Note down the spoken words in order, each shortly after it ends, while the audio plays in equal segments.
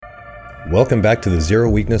Welcome back to the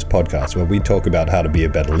Zero Weakness Podcast, where we talk about how to be a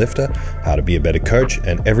better lifter, how to be a better coach,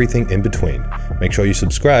 and everything in between. Make sure you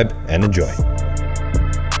subscribe and enjoy.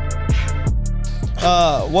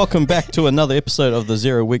 Welcome back to another episode of the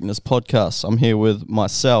Zero Weakness Podcast. I'm here with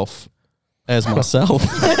myself. As myself.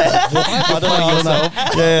 I don't know yourself.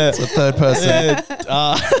 Yeah, it's a third person.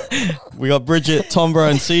 Yeah. We got Bridget, Tombro,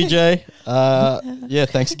 and CJ.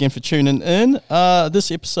 Thanks again for tuning in.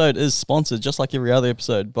 This episode is sponsored, just like every other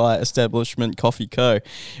episode, by Establishment Coffee Co.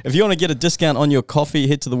 If you want to get a discount on your coffee,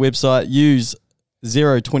 head to the website, use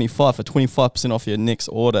 025 for 25% off your next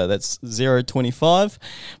order. That's 025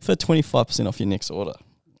 for 25% off your next order.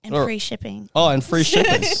 And free shipping. Oh, and free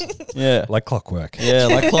shipping. Yeah. Like clockwork. Yeah,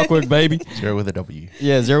 like clockwork, baby. Zero with a W.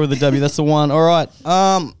 Yeah, zero with a W. That's the one. All right.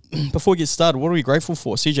 Before we get started, what are we grateful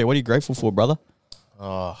for? CJ, what are you grateful for, brother?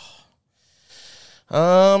 What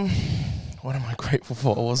am I grateful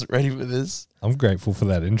for? I wasn't ready for this. I'm grateful for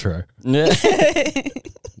that intro. Yeah.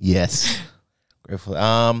 Yes. Grateful.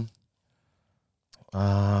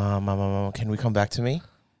 Can we come back to me?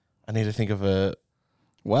 I need to think of a...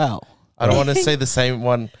 Wow. I don't want to say the same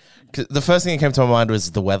one. 'Cause the first thing that came to my mind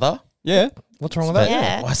was the weather. Yeah. What's wrong with that?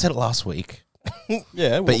 Yeah. Well, I said it last week.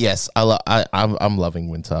 Yeah. But yes, I'm loving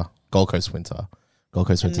winter. Gold Coast winter. Gold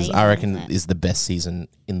Coast winters, Amazing, I reckon, isn't it? is the best season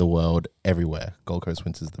in the world everywhere. Gold Coast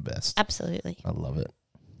winter's the best. Absolutely. I love it.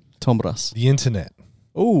 Tombras. The internet.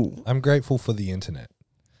 Ooh. I'm grateful for the internet.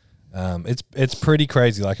 It's pretty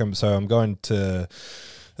crazy. Like I'm going to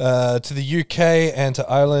the UK and to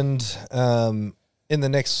Ireland in the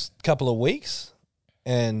next couple of weeks,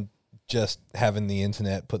 and just having the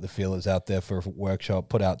internet, put the feelers out there for a workshop,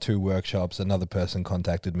 put out 2 workshops. Another person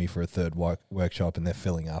contacted me for a third workshop, and they're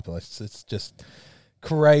filling up. It's just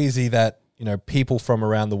crazy that, you know, people from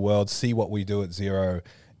around the world see what we do at Zero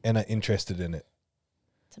and are interested in it.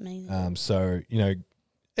 It's amazing. So, you know,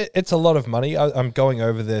 it's a lot of money. I'm going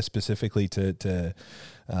over there specifically to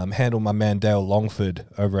handle my man Dale Longford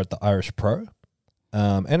over at the Irish Pro.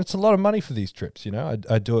 And it's a lot of money for these trips, you know.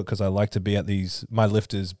 I do it because I like to be at my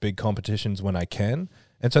lifters' big competitions when I can.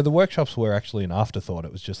 And so the workshops were actually an afterthought.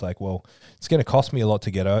 It was just like, well, it's going to cost me a lot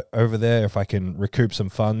to get over there if I can recoup some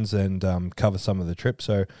funds and cover some of the trip.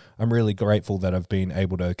 So I'm really grateful that I've been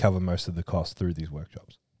able to cover most of the costs through these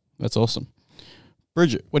workshops. That's awesome.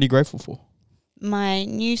 Bridget, what are you grateful for? My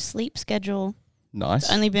new sleep schedule. Nice.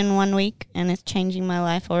 It's only been 1 week and it's changing my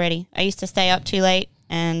life already. I used to stay up too late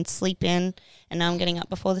and sleep in, and now I'm getting up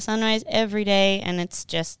before the sunrise every day, and it's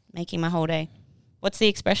just making my whole day. What's the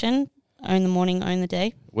expression? Own the morning, own the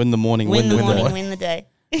day. Win the morning, Win the day. morning, win the day.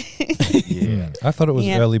 Yeah. I thought it was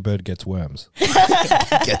Yeah. early bird gets worms.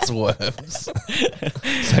 Gets worms.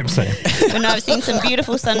 Same. But no, I've seen some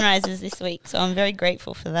beautiful sunrises this week, so I'm very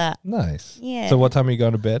grateful for that. Nice. Yeah. So what time are you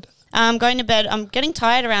going to bed? I'm going to bed. I'm getting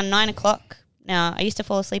tired around 9 o'clock now. I used to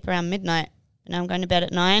fall asleep around midnight. Now I'm going to bed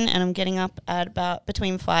at 9, and I'm getting up at about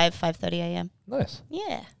between 5:30 a.m. Nice.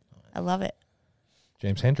 Yeah, I love it.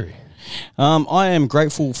 James Hendry. I am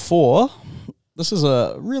grateful for, this is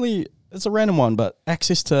it's a random one, but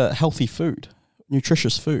access to healthy food,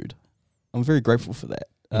 nutritious food. I'm very grateful for that.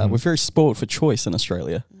 We're very spoiled for choice in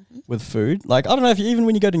Australia with food. Like, I don't know if even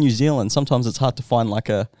when you go to New Zealand, sometimes it's hard to find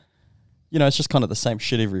it's just kind of the same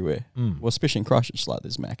shit everywhere. Well, especially in Christchurch, like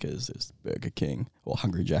there's Macca's, there's Burger King or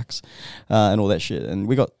Hungry Jack's and all that shit. And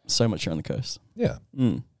we got so much here on the coast. Yeah.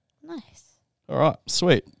 Nice. All right,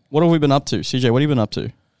 sweet. What have we been up to? CJ, what have you been up to?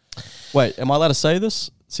 Wait, am I allowed to say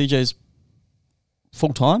this? CJ's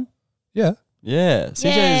full-time? Yeah. Yeah.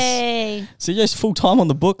 Yay. CJ's full-time on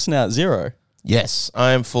the books now at Zero. Yes,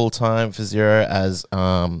 I am full-time for Zero as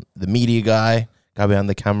the media guy behind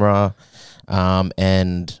the camera,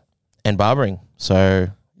 and barbering. So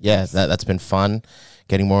yeah, that's been fun.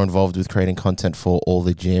 Getting more involved with creating content for all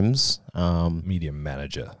the gyms. Media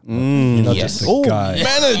manager. Not Yes. just the guy.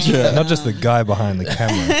 Manager. Not just the guy behind the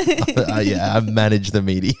camera. Yeah, I manage the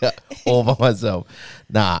media all by myself.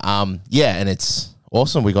 And it's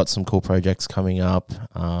awesome. We got some cool projects coming up.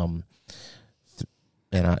 I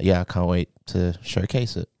can't wait to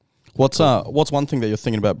showcase it. What's one thing that you're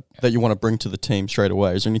thinking about that you want to bring to the team straight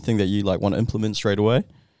away? Is there anything that you want to implement straight away?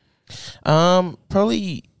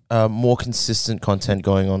 Probably more consistent content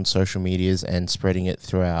going on social medias and spreading it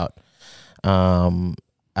throughout our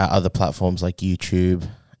other platforms like YouTube,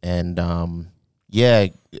 and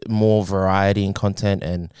more variety in content.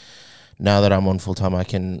 And now that I'm on full time, I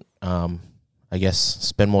can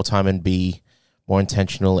spend more time and be more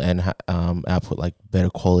intentional and output better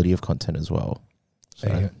quality of content as well.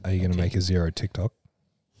 So, are you going to make a Zero TikTok?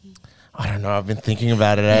 I don't know. I've been thinking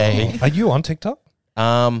about it. Are you on TikTok?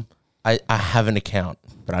 I have an account,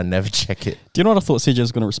 but I never check it. Do you know what I thought CJ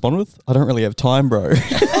was going to respond with? I don't really have time, bro.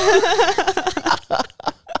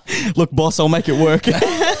 Look, boss, I'll make it work.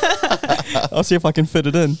 I'll see if I can fit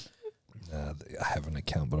it in. I have an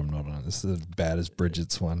account, but I'm not on it. This is as bad as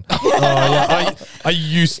Bridget's one. Oh, yeah. I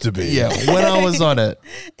used to be. Yeah, when I was on it.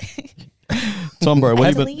 Tom, bro, what I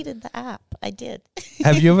have you been? deleted the app. I did.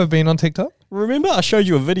 Have you ever been on TikTok? Remember, I showed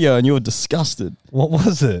you a video and you were disgusted. What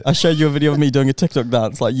was it? I showed you a video of me doing a TikTok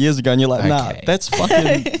dance like years ago, and you're like, nah, Okay. that's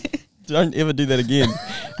fucking. Don't ever do that again.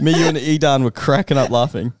 Me, you, and Edan were cracking up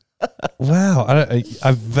laughing. Wow.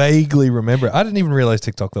 I vaguely remember it. I didn't even realize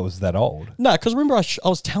TikTok that was that old. No, because remember, I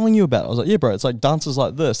was telling you about it. I was like, yeah, bro, it's like dances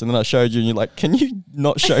like this. And then I showed you, and you're like, can you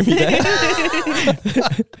not show me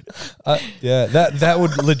that? Yeah, that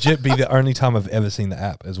would legit be the only time I've ever seen the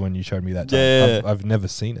app is when you showed me that time. Yeah. I've never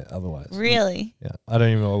seen it otherwise. Really? Yeah, I don't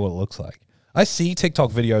even know what it looks like. I see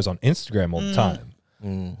TikTok videos on Instagram all the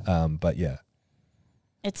time. But yeah.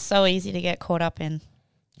 It's so easy to get caught up in.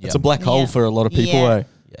 It's a black hole Yeah. for a lot of people, Yeah. eh?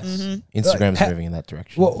 Yes. Instagram's moving in that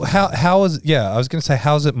direction. Well, how is I was going to say,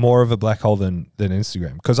 how is it more of a black hole than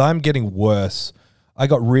Instagram? Because I'm getting worse. I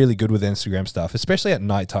got really good with Instagram stuff, especially at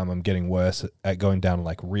nighttime. I'm getting worse at going down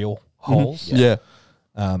like reel holes. Yeah.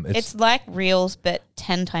 It's like Reels, but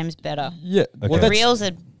 10 times better. Yeah. Okay. Well, that's, Reels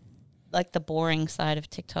are like the boring side of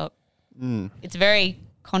TikTok. It's very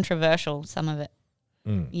controversial, some of it.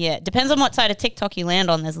 Yeah, depends on what side of TikTok you land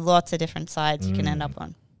on. There's lots of different sides you can end up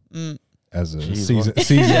on. As a Jeez,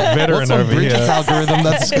 seasoned veteran What's on over Bridget's here. algorithm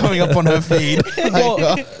that's coming up on her feed?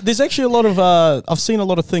 well, there's actually a lot of I've seen a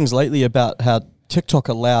lot of things lately about how TikTok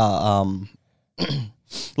allow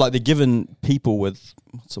like they're giving people with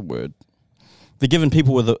what's the word? They're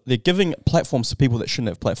giving platforms to people that shouldn't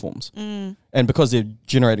have platforms, and because they're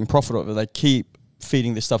generating profit over it, they keep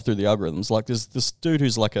feeding this stuff through the algorithms. Like there's this dude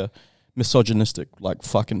who's like a misogynistic like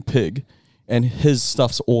fucking pig, and his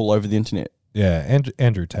stuff's all over the internet. Yeah,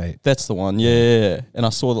 Andrew Tate. That's the one, yeah. And I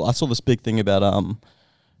saw this big thing about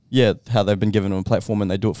how they've been given them a platform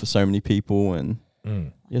and they do it for so many people, and yeah,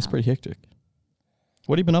 it's pretty hectic.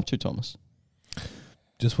 What have you been up to, Thomas?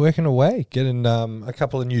 Just working away, getting a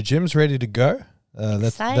couple of new gyms ready to go.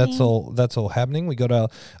 That's all happening.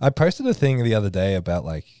 I posted a thing the other day about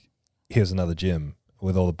like, here's another gym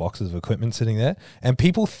with all the boxes of equipment sitting there, and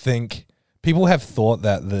people have thought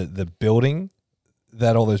that the building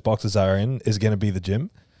that all those boxes are in is going to be the gym.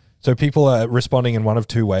 So people are responding in one of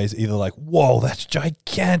two ways, either like, whoa, that's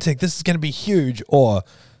gigantic, this is going to be huge, or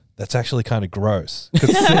that's actually kind of gross.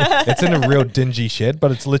 'Cause it's in a real dingy shed, but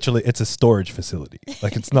it's a storage facility.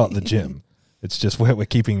 Like it's not the gym. It's just where we're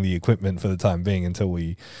keeping the equipment for the time being until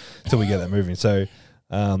we get that moving. So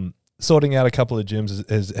sorting out a couple of gyms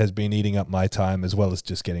has been eating up my time, as well as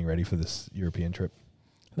just getting ready for this European trip.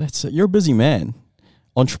 That's it. You're a busy man,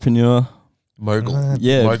 entrepreneur. Mogul.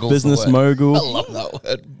 Yeah, Mogul's business the word. mogul. I love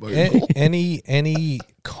that word. Mogul. Any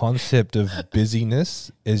concept of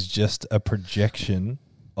busyness is just a projection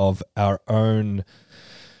of our own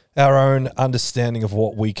understanding of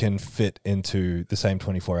what we can fit into the same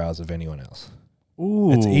 24 hours of anyone else.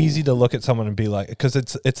 Ooh. It's easy to look at someone and be like, because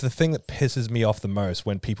it's the thing that pisses me off the most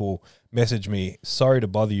when people message me, sorry to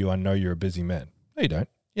bother you, I know you're a busy man. No, you don't.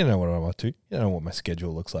 You don't know what I'm up to. You don't know what my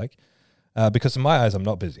schedule looks like. Because in my eyes, I'm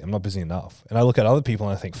not busy. I'm not busy enough. And I look at other people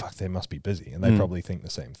and I think, fuck, they must be busy. And they probably think the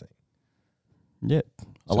same thing. Yeah,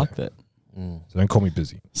 I like that. So don't call me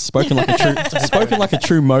busy. Spoken like a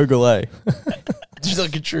true mogul, eh? Just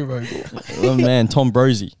like a true mogul. Oh man, Tom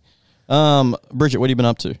Brosey. Bridget, what have you been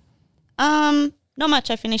up to? Not much.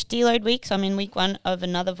 I finished deload week, so I'm in week 1 of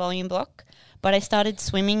another volume block. But I started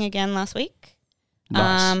swimming again last week.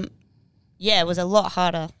 Nice. Yeah, it was a lot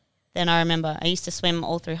harder than I remember. I used to swim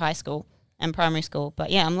all through high school and primary school, but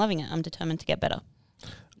yeah, I'm loving it. I'm determined to get better.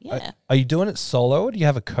 Yeah. Are you doing it solo or do you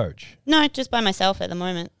have a coach? No, just by myself at the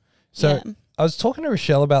moment. So yeah. I was talking to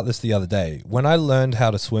Rochelle about this the other day. When I learned how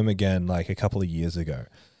to swim again, like a couple of years ago,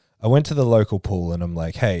 I went to the local pool and I'm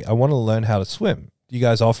like, hey, I want to learn how to swim. Do you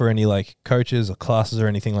guys offer any like coaches or classes or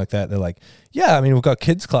anything like that? They're like, yeah, I mean, we've got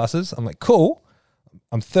kids classes. I'm like, cool.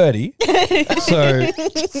 I'm 30. So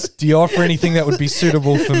do you offer anything that would be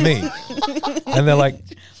suitable for me? And they're like,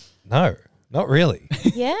 no, not really.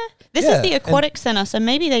 Yeah. This Yeah, is the aquatic center, so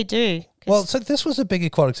maybe they do. Well, so this was a big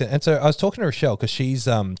aquatic center. And so I was talking to Rochelle because she's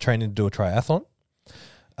training to do a triathlon.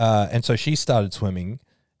 And so she started swimming,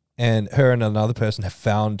 and her and another person have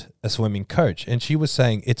found a swimming coach. And she was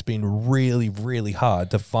saying it's been really, really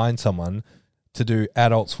hard to find someone to do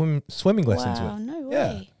adult swimming lessons wow, with. no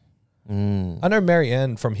Yeah. way. I know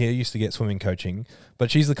Marianne from here used to get swimming coaching,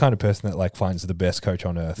 but she's the kind of person that like finds the best coach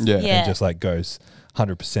on earth Yeah. Yeah. and just like goes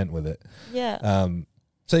 100% with it. Yeah.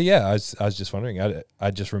 So yeah, I was just wondering. I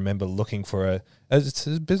just remember looking for it's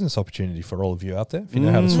a business opportunity for all of you out there. If you know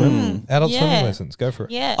how to swim, adult swimming lessons, go for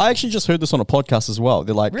it. Yeah. I actually just heard this on a podcast as well.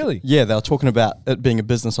 They're like, Really? Yeah, they were talking about it being a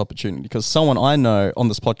business opportunity because someone I know on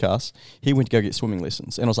this podcast, he went to go get swimming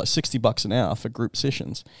lessons and it was like $60 an hour for group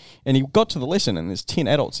sessions. And he got to the lesson and there's 10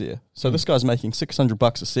 adults here. So this guy's making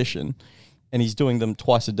 $600 a session and he's doing them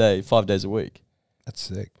twice a day, 5 days a week. That's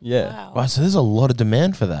sick. Yeah. Wow. Wow, so there's a lot of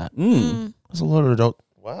demand for that. Mm. There's a lot of adult.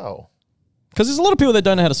 Wow. Because there's a lot of people that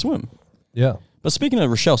don't know how to swim. Yeah. But speaking of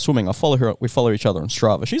Rochelle swimming, I follow her. We follow each other on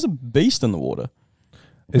Strava. She's a beast in the water.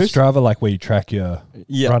 Is Strava like where you track your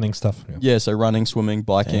Yeah. running stuff? Yeah, so running, swimming,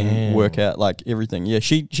 biking, Damn. workout, like everything. Yeah,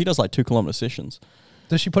 she does like 2 kilometer sessions.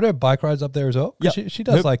 Does she put her bike rides up there as well? 'Cause Yep. she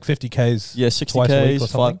does Her- like 50Ks. Yeah, Twice a week 60Ks, or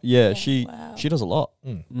something? Yeah, Wow. she does a lot.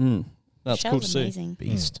 Mm. That's cool to Michelle's see. amazing.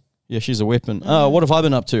 Beast. Yeah, she's a weapon. What have I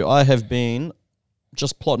been up to? I have been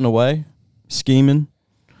just plotting away, scheming,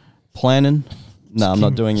 planning. No, I'm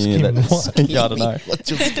not doing any of Scheming that. what? Yeah, I don't know. What's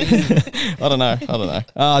your scheme? I don't know.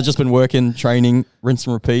 I've just been working, training, rinse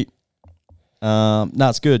and repeat. No,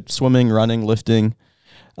 it's good. Swimming, running, lifting.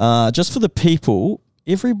 Just for the people,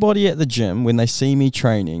 everybody at the gym, when they see me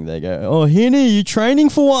training, they go, "Oh, Henny, you training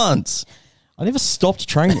for once?" I never stopped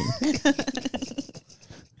training.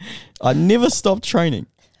 I never stopped training.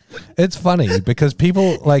 It's funny because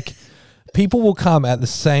people will come at the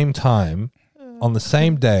same time on the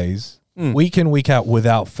same days, week in, week out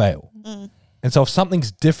without fail. And so if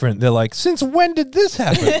something's different, they're like, since when did this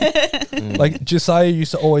happen? Like Josiah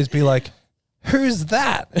used to always be like, who's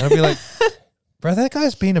that? And I'd be like, bro, that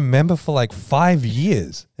guy's been a member for like 5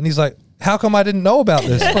 years. And he's like, how come I didn't know about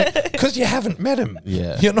this? Because you haven't met him.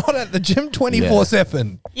 Yeah. You're not at the gym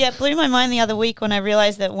 24/7. Yeah, it blew my mind the other week when I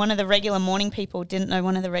realized that one of the regular morning people didn't know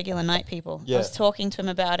one of the regular night people. Yeah. I was talking to him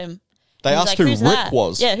about him. They He was asked like, who "Who's Rick that?"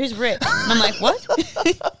 was. Yeah, who's Rick? And I'm like, what?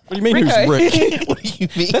 What do you mean, Rico. who's Rick? What do you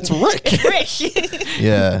mean? That's Rick. Rick.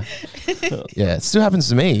 Yeah. Yeah. It still happens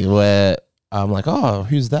to me where I'm like, oh,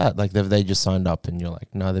 who's that? Like they just signed up and you're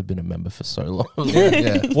like, no, they've been a member for so long.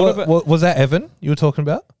 Yeah. What was that Evan you were talking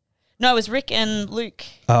about? No, it was Rick and Luke.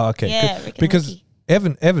 Oh, okay. Yeah, good. Rick and Because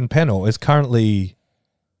Ricky. Evan Pennell is currently,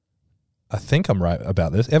 I think I'm right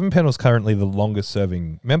about this. Evan Pennell's currently the longest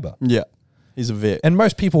serving member. Yeah, he's a vet. And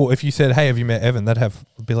most people, if you said, hey, have you met Evan? They'd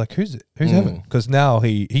be like, who's Evan? Because now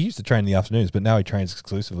he used to train in the afternoons, but now he trains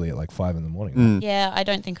exclusively at like 5 a.m. Yeah, I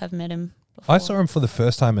don't think I've met him before. I saw him for the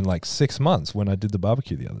first time in like 6 months when I did the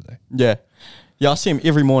barbecue the other day. Yeah. Yeah, I see him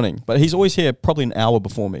every morning, but he's always here probably an hour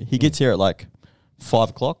before me. He gets here at like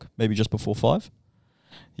 5 o'clock, maybe just before 5.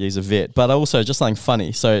 Yeah, he's a vet. But also, just something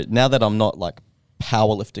funny. So now that I'm not like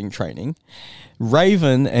powerlifting training,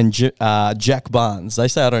 Raven and Jack Barnes, they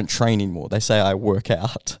say I don't train anymore. They say I work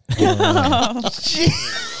out.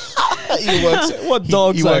 He works, What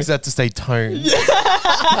dogs he works out to stay toned.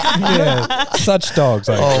 Yeah, such dogs.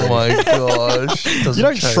 Oh my gosh. You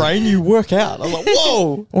don't train, you work out. I'm like,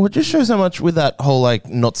 whoa. Well, it just shows how much with that whole like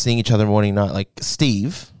not seeing each other morning night. Like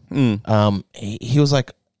Steve, he was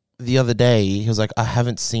like the other day, he was like, I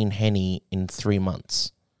haven't seen Henny in 3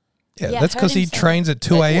 months. Yeah, Yeah, that's I because heard he him say trains at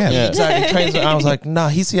 2 a.m. Yeah. Exactly. Trains. I was like, nah,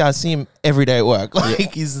 he's here. I see him every day at work.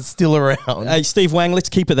 Like he's still around. Hey, Steve Wang, let's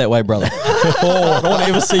keep it that way, brother. I don't want to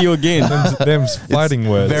ever see you again. Them's fighting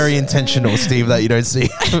words. Very intentional, Steve, that you don't see.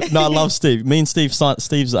 No, I love Steve. Me and Steve's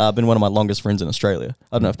been one of my longest friends in Australia.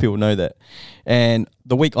 I don't know if people know that. And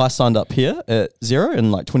the week I signed up here at Zero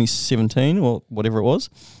in like 2017 or whatever it was,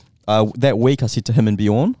 that week I said to him and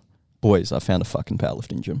Bjorn, boys, I found a fucking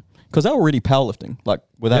powerlifting gym. Because they were already powerlifting, like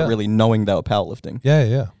without really knowing they were powerlifting.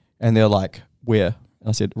 Yeah. And they're like, where? And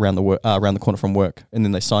I said, around the corner from work. And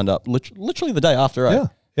then they signed up literally the day after. Right?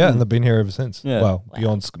 Yeah, and they've been here ever since. Yeah. Well,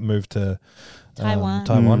 Bjorn's moved to Taiwan.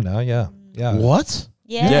 now. Yeah. What?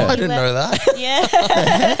 Yeah. I didn't know that. Yeah.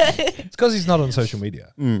 It's because he's not on social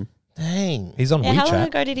media. Dang. He's on Yeah, how long WeChat.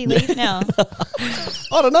 ago did he leave now?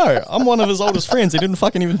 I don't know. I'm one of his oldest friends. He didn't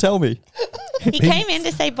fucking even tell me. He came in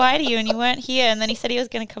to say bye to you and you weren't here, and then he said he was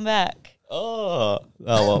going to come back. Oh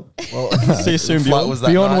well. See you soon, Flight Bjorn. was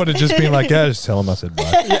that Bjorn night. would have just been like, yeah, just tell him I said bye.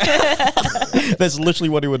 That's literally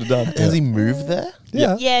what he would have done. Has he moved there?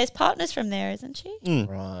 Yeah. Yeah, his partner's from there, isn't she?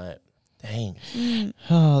 Right. Dang.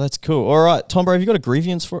 Oh, that's cool. All right, Tom, bro, have you got a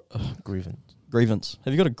grievance for Grievance.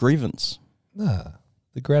 Have you got a grievance? Nah,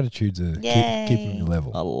 the gratitudes are Yay. keeping the I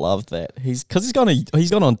level. love that. He's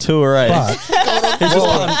gone on tour, eh? But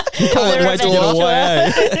He can't wait to get Revenge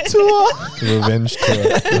away. Eh? the revenge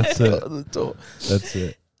tour. That's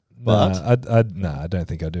it. But- I don't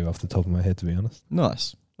think I do off the top of my head, to be honest.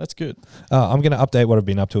 Nice. That's good. I'm going to update what I've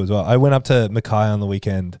been up to as well. I went up to Mackay on the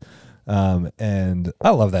weekend And I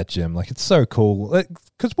love that gym. Like, it's so cool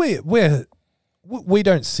because we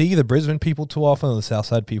don't see the Brisbane people too often, or the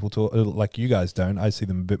Southside people too, like you guys don't. I see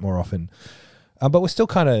them a bit more often. But we're still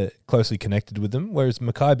kind of closely connected with them, whereas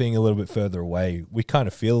Mackay being a little bit further away, we kind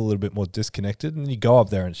of feel a little bit more disconnected. And you go up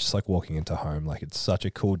there and it's just like walking into home. Like, it's such a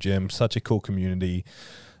cool gym, such a cool community.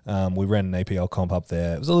 We ran an APL comp up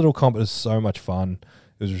there. It was a little comp, but it was so much fun.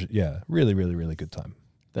 It was, really, really, really good time.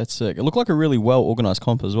 That's sick. It looked like a really well-organised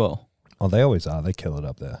comp as well. Oh, they always are. They kill it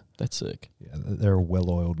up there. That's sick. Yeah, they're a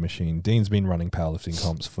well-oiled machine. Dean's been running powerlifting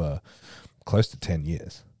comps for close to 10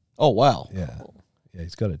 years. Oh, wow. Yeah,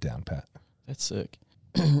 he's got it down pat. That's sick.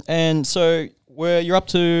 And so you're up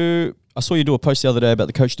to, I saw you do a post the other day about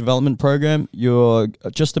the coach development program. You're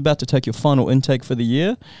just about to take your final intake for the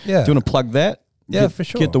year. Yeah. Do you want to plug that? Yeah, for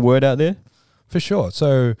sure. Get the word out there. For sure.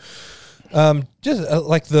 So just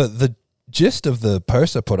like the gist of the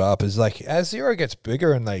post I put up is like, as Zero gets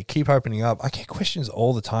bigger and they keep opening up, I get questions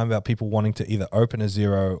all the time about people wanting to either open a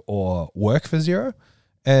Zero or work for Zero.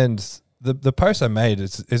 And the post I made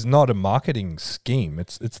is not a marketing scheme.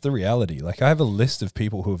 It's the reality. Like, I have a list of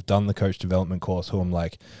people who have done the coach development course who I'm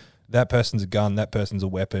like, that person's a gun, that person's a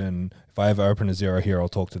weapon. If I ever open a Zero here, I'll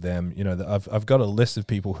talk to them. You know, I've got a list of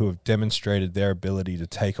people who have demonstrated their ability to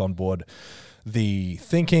take on board the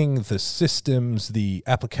thinking, the systems, the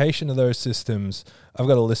application of those systems. I've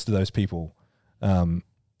got a list of those people.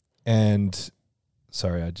 And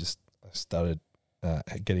sorry, I started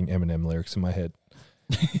getting Eminem lyrics in my head.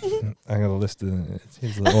 I got a list of,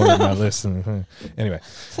 here's the order of my list. Anyway,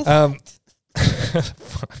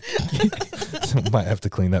 might have to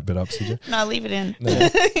clean that bit up, CJ. No, leave it in.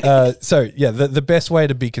 No. So yeah, the best way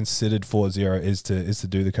to be considered for Zero is to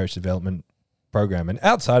do the coach development program. And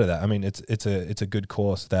outside of that, I mean, it's a good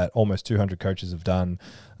course that almost 200 coaches have done.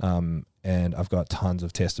 And I've got tons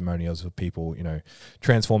of testimonials of people, you know,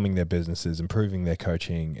 transforming their businesses, improving their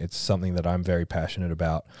coaching. It's something that I'm very passionate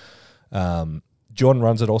about. Jordan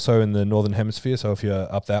runs it also in the Northern Hemisphere. So if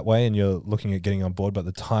you're up that way and you're looking at getting on board, but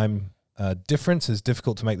the time difference is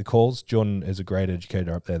difficult to make the calls, Jordan is a great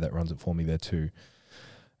educator up there that runs it for me there too.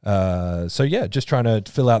 So yeah, just trying to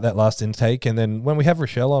fill out that last intake. And then when we have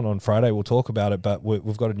Rochelle on Friday, we'll talk about it, but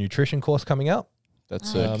we've got a nutrition course coming out.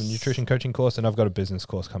 That's nutrition coaching course, and I've got a business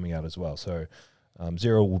course coming out as well. So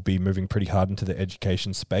Zero will be moving pretty hard into the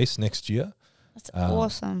education space next year. That's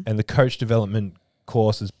awesome. And the coach development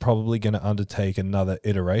course is probably going to undertake another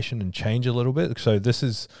iteration and change a little bit. So this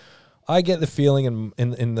is, I get the feeling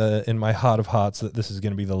in my heart of hearts that this is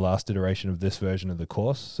going to be the last iteration of this version of the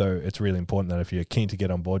course. So it's really important that if you're keen to get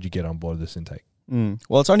on board, you get on board this intake.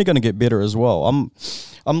 Well, it's only going to get better as well.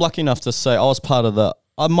 I'm lucky enough to say I was part of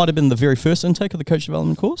I might have been the very first intake of the coach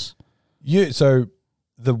development course. So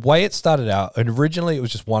the way it started out, and originally it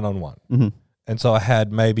was just one-on-one. Mm-hmm. And so I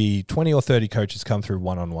had maybe 20 or 30 coaches come through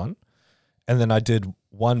one-on-one. And then I did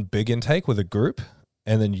one big intake with a group,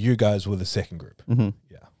 and then you guys were the second group. Mm-hmm.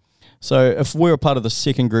 Yeah. So if we were part of the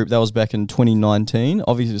second group, that was back in 2019.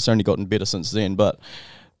 Obviously, it's only gotten better since then. But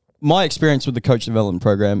my experience with the coach development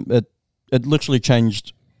program, it literally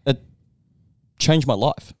changed my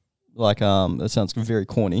life. Like, that sounds very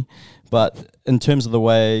corny, but in terms of the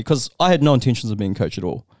way, because I had no intentions of being a coach at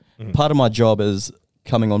all. Mm-hmm. Part of my job is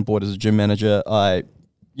coming on board as a gym manager. I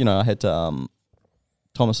had to,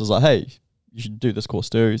 Thomas was like, hey, you should do this course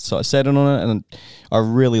too. So I sat in on it and I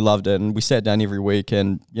really loved it. And we sat down every week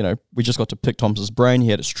and, you know, we just got to pick Thomas's brain. He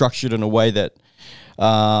had it structured in a way that,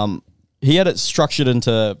 he had it structured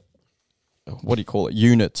into, what do you call it?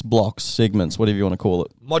 Units, blocks, segments, whatever you want to call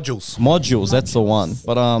it. Modules, that's the one.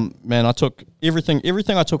 But man, I took everything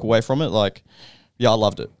I took away from it. Like, yeah, I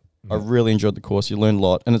loved it. Mm-hmm. I really enjoyed the course. You learn a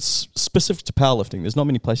lot, and it's specific to powerlifting. There's not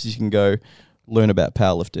many places you can go learn about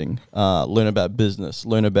powerlifting, learn about business,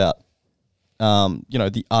 learn about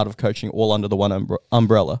the art of coaching, all under the one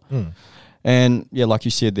umbrella. And yeah, like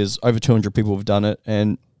you said, there's over 200 people who've done it,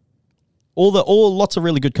 and lots of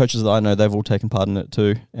really good coaches that I know, they've all taken part in it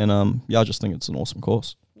too. And I just think it's an awesome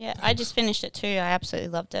course. Yeah, I just finished it too. I absolutely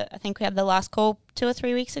loved it. I think we had the last call 2 or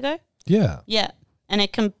 3 weeks ago. Yeah. And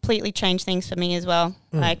it completely changed things for me as well.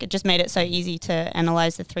 Like, it just made it so easy to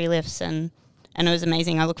analyze the 3 lifts, and it was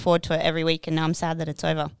amazing. I look forward to it every week, and now I'm sad that it's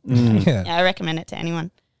over. Yeah, I recommend it to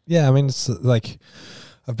anyone. Yeah, I mean, it's like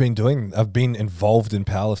I've been involved in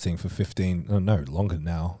powerlifting for longer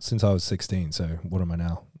now, since I was 16. So what am I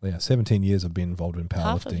now? Yeah, 17 years I've been involved in powerlifting.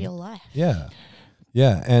 Half of your life.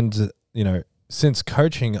 Yeah. And, since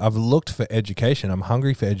coaching, I've looked for education. I'm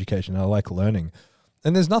hungry for education. I like learning.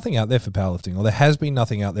 And there's nothing out there for powerlifting, or there has been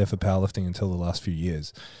nothing out there for powerlifting until the last few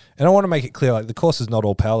years. And I want to make it clear, like, the course is not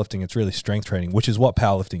all powerlifting, it's really strength training, which is what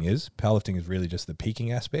powerlifting is. Powerlifting is really just the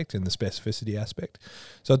peaking aspect and the specificity aspect.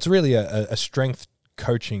 So it's really a strength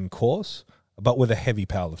coaching course, but with a heavy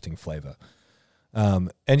powerlifting flavor.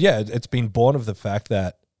 And yeah, it's been born of the fact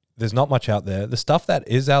that there's not much out there. The stuff that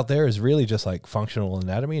is out there is really just like functional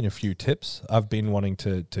anatomy and a few tips. I've been wanting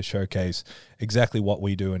to showcase exactly what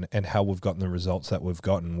we do and how we've gotten the results that we've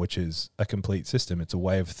gotten, which is a complete system. It's a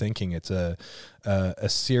way of thinking. It's a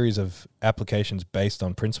series of applications based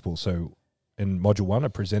on principles. So in Module 1, I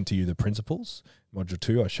present to you the principles. Module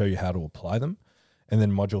 2, I show you how to apply them. And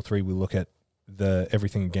then Module 3, we look at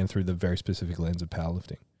everything again through the very specific lens of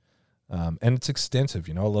powerlifting. And it's extensive.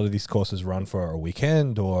 A lot of these courses run for a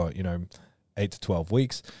weekend or, 8 to 12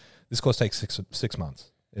 weeks. This course takes six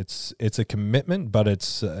months. It's a commitment, but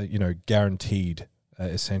it's, guaranteed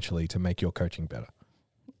essentially to make your coaching better.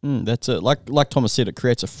 That's it. Like Thomas said, it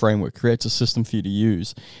creates a framework, creates a system for you to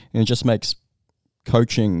use, and it just makes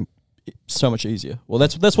coaching so much easier. Well,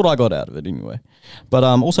 that's what I got out of it anyway. But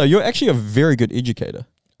also, you're actually a very good educator.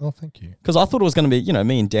 Oh, thank you. Because I thought it was going to be,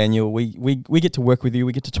 me and Daniel, we get to work with you,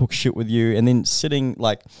 we get to talk shit with you, and then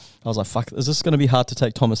I was like, fuck, is this going to be hard to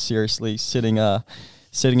take Thomas seriously, sitting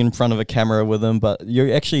in front of a camera with him? But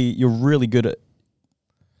you're really good at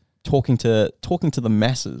talking to the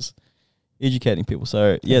masses, educating people.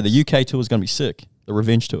 So yeah, the UK tour is going to be sick, the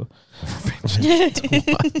revenge tour.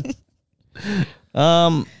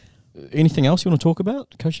 Anything else you want to talk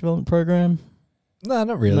about? Coach development program? No,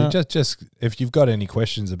 not really. No. Just if you've got any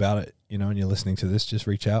questions about it, and you're listening to this, just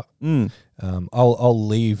reach out. I'll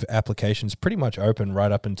leave applications pretty much open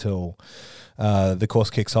right up until the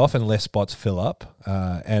course kicks off, unless spots fill up,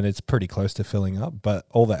 and it's pretty close to filling up. But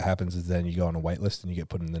all that happens is then you go on a wait list and you get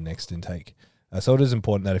put in the next intake. So it is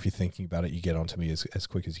important that if you're thinking about it, you get onto me as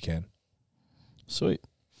quick as you can. Sweet.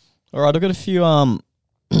 All right, I've got a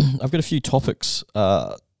few topics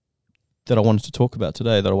that I wanted to talk about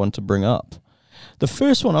today that I wanted to bring up. The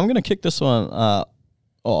first one, I'm going to kick this one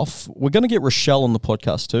off. We're going to get Rochelle on the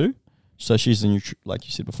podcast too. So she's like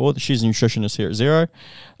you said before, she's a nutritionist here at Zero.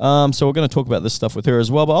 So we're going to talk about this stuff with her as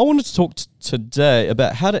well. But I wanted to talk today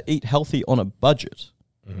about how to eat healthy on a budget.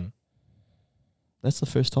 Mm-hmm. That's the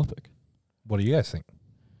first topic. What do you guys think?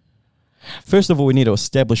 First of all, we need to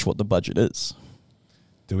establish what the budget is.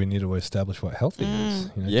 Do we need to establish what healthy is?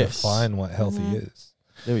 Yes. Define what healthy is.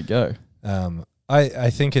 There we go. I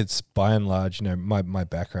think it's by and large, my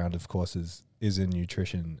background, of course, is in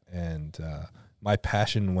nutrition, and my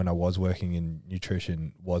passion when I was working in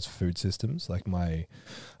nutrition was food systems. I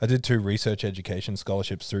did 2 research education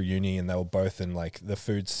scholarships through uni, and they were both in like the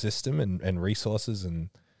food system and resources and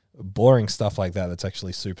boring stuff like that. That's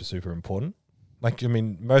actually super, super important.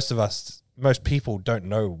 Most people don't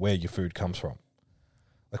know where your food comes from.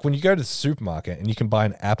 Like when you go to the supermarket and you can buy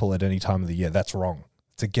an apple at any time of the year, that's wrong.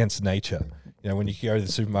 It's against nature. When you go to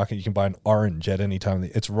the supermarket, you can buy an orange at any time.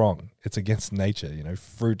 It's wrong. It's against nature.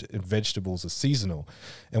 Fruit and vegetables are seasonal.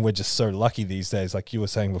 And we're just so lucky these days, like you were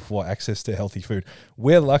saying before, access to healthy food.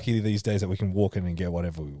 We're lucky these days that we can walk in and get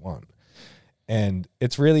whatever we want. And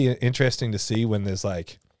it's really interesting to see when there's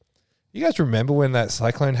you guys remember when that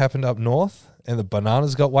cyclone happened up north and the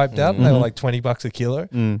bananas got wiped out and they were like $20 a kilo?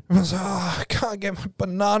 And I was like, I can't get my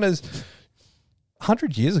bananas.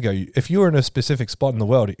 100 years ago, if you were in a specific spot in the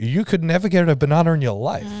world, you could never get a banana in your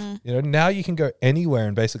life. Now you can go anywhere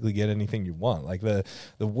and basically get anything you want. Like the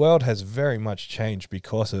world has very much changed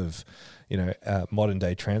because of, modern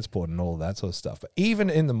day transport and all of that sort of stuff. But even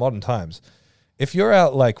in the modern times, if you're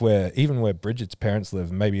out where Bridget's parents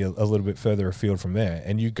live, maybe a little bit further afield from there,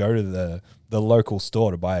 and you go to the local store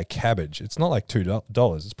to buy a cabbage, it's not like $2.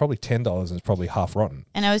 It's probably $10 and it's probably half rotten.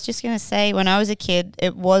 And I was just going to say, when I was a kid,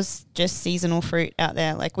 it was just seasonal fruit out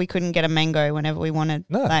there. Like we couldn't get a mango whenever we wanted.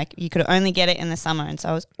 No. Like you could only get it in the summer. And so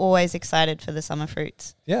I was always excited for the summer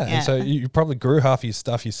fruits. Yeah. And so you probably grew half your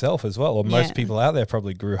stuff yourself as well. Or most people out there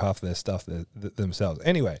probably grew half their stuff themselves.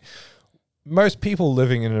 Anyway, most people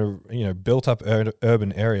living in a built up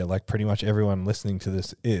urban area, like pretty much everyone listening to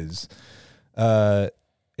this is,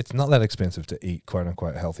 it's not that expensive to eat quote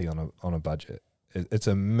unquote healthy on a budget. It's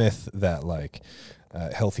a myth that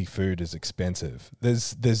healthy food is expensive.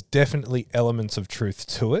 There's definitely elements of truth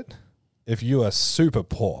to it. If you are super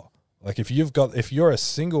poor, if you're a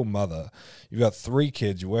single mother, you've got 3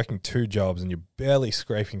 kids, you're working 2 jobs and you're barely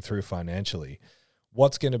scraping through financially,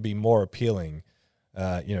 what's going to be more appealing?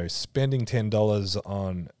 Spending $10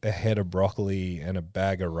 on a head of broccoli and a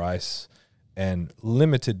bag of rice and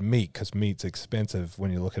limited meat, because meat's expensive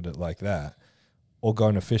when you look at it like that, or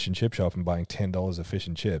going to a fish and chip shop and buying $10 of fish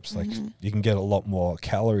and chips. Like you can get a lot more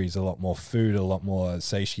calories, a lot more food, a lot more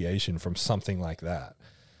satiation from something like that.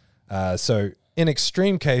 So in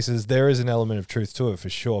extreme cases, there is an element of truth to it for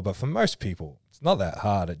sure. But for most people, it's not that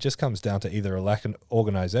hard. It just comes down to either a lack of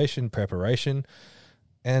organization, preparation,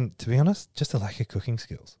 and to be honest, just a lack of cooking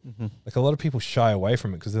skills. Like a lot of people shy away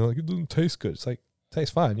from it because they're like, it doesn't taste good. It's like, it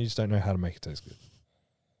tastes fine. You just don't know how to make it taste good.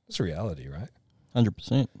 That's reality, right?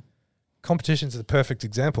 100%. Competition's the perfect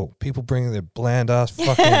example. People bringing their bland ass,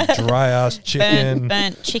 fucking dry ass chicken,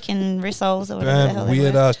 burnt chicken rissoles or whatever the hell burnt they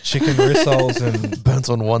weird were. ass chicken rissoles, and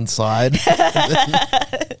Burnt on one side.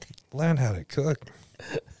 learn how to cook.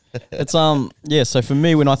 It's so for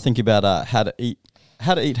me, when I think about how to eat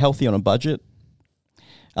healthy on a budget,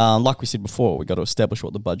 like we said before, we got to establish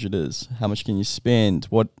what the budget is. How much can you spend?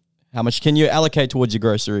 How much can you allocate towards your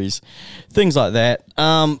groceries? Things like that.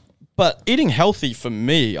 But eating healthy for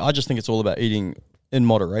me, I just think it's all about eating in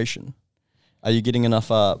moderation. Are you getting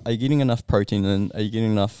enough? Are you getting enough protein? And are you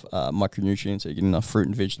getting enough micronutrients? Are you getting enough fruit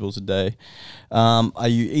and vegetables a day? Are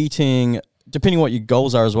you eating? Depending on what your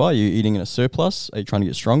goals are as well. Are you eating in a surplus? Are you trying to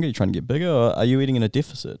get stronger? Are you trying to get bigger? Or are you eating in a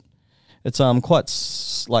deficit? It's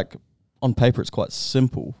quite on paper, it's quite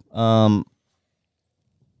simple.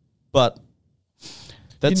 But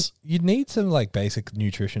that's you need some like basic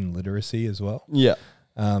nutrition literacy as well. Yeah.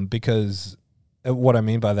 Because what I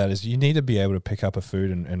mean by that is you need to be able to pick up a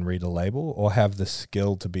food and read a label, or have the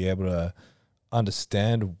skill to be able to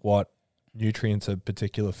understand what nutrients a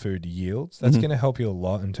particular food yields. That's going to help you a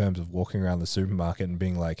lot in terms of walking around the supermarket and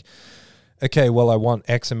being like, okay, well, I want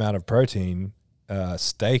X amount of protein.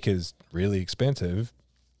 Steak is really expensive.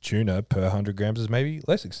 Tuna per 100 grams is maybe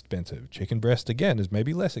less expensive. Chicken breast, again, is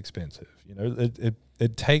maybe less expensive. You know,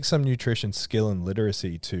 it takes some nutrition skill and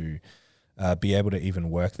literacy to be able to even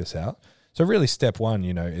work this out. So really step one,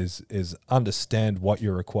 you know, is understand what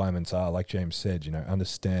your requirements are. Like James said, you know,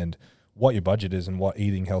 understand what your budget is and what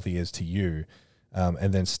eating healthy is to you,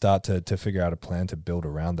 and then start to figure out a plan to build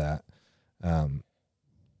around that.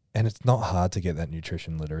 And it's not hard to get that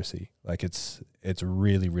nutrition literacy. Like it's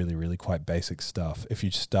really, really, really quite basic stuff. If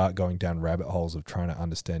you start going down rabbit holes of trying to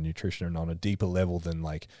understand nutrition and on a deeper level than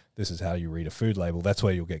like, this is how you read a food label, that's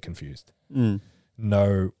where you'll get confused.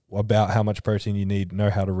 Know about how much protein you need, know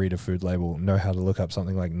how to read a food label, know how to look up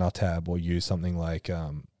something like Nutab or use something like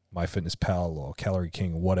MyFitnessPal or Calorie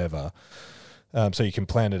King or whatever. So you can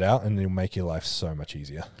plan it out and it'll make your life so much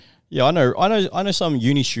easier. Yeah, I know some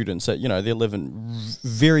uni students that, you know, they're living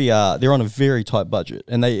they're on a very tight budget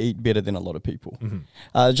and they eat better than a lot of people.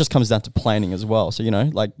 It just comes down to planning as well. So, you know,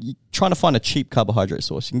 like you're trying to find a cheap carbohydrate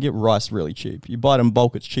source. You can get rice really cheap. You buy it in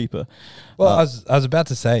bulk, it's cheaper. Well, I was about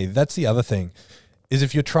to say, that's the other thing, is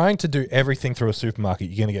if you're trying to do everything through a supermarket,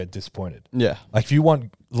 you're going to get disappointed. Yeah. Like if you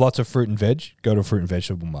want lots of fruit and veg, go to a fruit and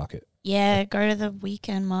vegetable market. Yeah, go to the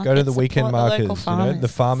weekend market. Go to the weekend markets, you know, the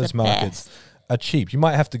farmers markets. Are cheap. You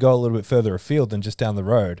might have to go a little bit further afield than just down the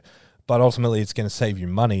road, but ultimately it's going to save you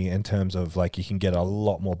money in terms of like you can get a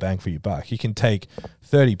lot more bang for your buck. You can take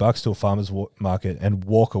 $30 to a farmer's market and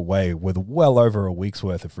walk away with well over a week's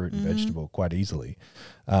worth of fruit and vegetable quite easily.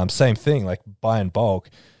 Same thing, like buy in bulk.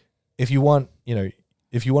 If you want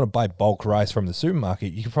to buy bulk rice from the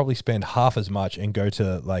supermarket, you could probably spend half as much and go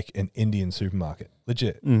to like an Indian supermarket,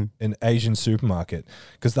 legit, an Asian supermarket,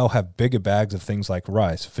 because they'll have bigger bags of things like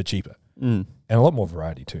rice for cheaper. And a lot more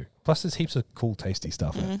variety too. Plus, there's heaps of cool, tasty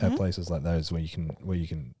stuff at places like those where you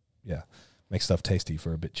can make stuff tasty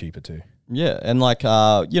for a bit cheaper too. Yeah, and like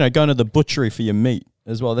going to the butchery for your meat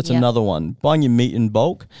as well. That's another one. Buying your meat in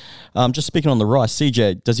bulk. Just speaking on the rice,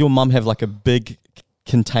 CJ, does your mum have like a big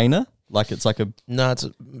container? Like it's like a No, it's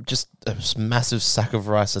just a massive sack of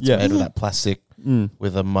rice that's made of that plastic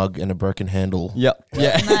with a mug and a broken handle. Yep.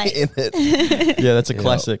 Yeah. Nice. In it. Yeah, that's a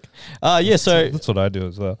classic. So That's what I do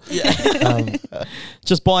as well.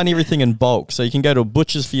 just buying everything in bulk. So you can go to a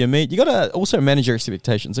butcher's for your meat. You got to also manage your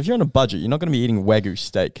expectations. If you're on a budget, you're not going to be eating Wagyu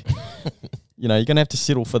steak. You know, you're going to have to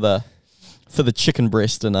settle for the chicken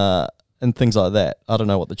breast and things like that. I don't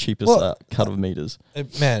know what the cheapest cut of meat is.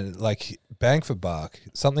 Man, like bang for buck,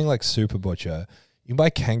 something like Super Butcher, you can buy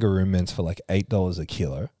kangaroo mince for like $8 a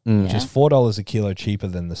kilo, which is $4 a kilo cheaper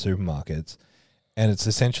than the supermarkets. And it's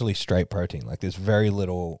essentially straight protein. Like there's very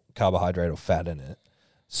little carbohydrate or fat in it.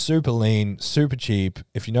 Super lean, super cheap.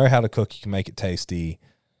 If you know how to cook, you can make it tasty.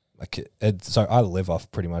 So I live off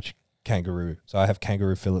pretty much kangaroo. So I have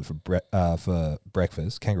kangaroo fillet for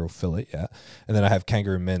breakfast, kangaroo fillet, yeah. And then I have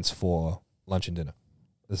kangaroo mince for lunch and dinner.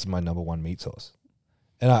 This is my number one meat source.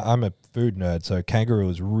 And I'm a food nerd, so kangaroo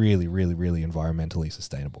is really, really, really environmentally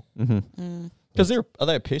sustainable. Because are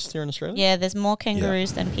they a pest here in Australia? Yeah, there's more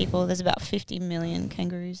kangaroos than people. There's about 50 million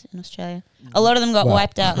kangaroos in Australia. A lot of them got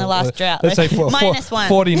wiped out in the last drought. Let's say minus one.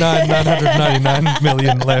 49,999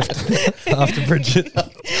 million left after Bridget.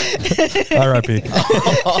 R.I.P.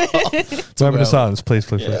 Moment of silence, please.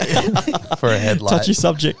 For a headlight. Touchy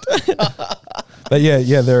subject. But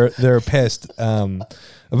yeah, they're a pest.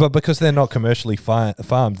 But because they're not commercially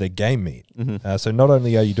farmed, they're game meat. Mm-hmm. So not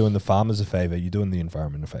only are you doing the farmers a favor, you're doing the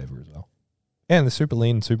environment a favor as well. And they're super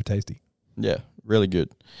lean and super tasty. Yeah, really good.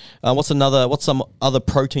 What's some other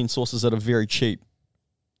protein sources that are very cheap?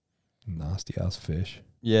 Nasty ass fish.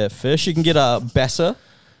 Yeah, fish. You can get a bassa.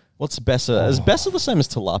 What's bassa? Is bassa the same as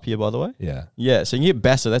tilapia, by the way? Yeah. Yeah, so you can get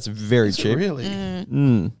bassa. That's very Is it cheap. really?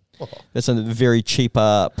 Mm. That's a very cheap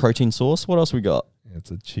protein source. What else we got? It's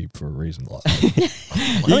a cheap for a reason.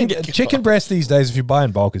 Chicken breast these days, if you buy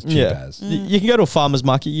in bulk, is cheap as. You can go to a farmer's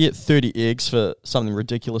market, you get 30 eggs for something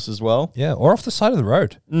ridiculous as well. Yeah, or off the side of the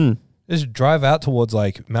road. Mm. Just drive out towards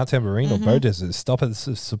like Mount Tamborine or Bow Desert, stop and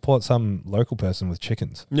support some local person with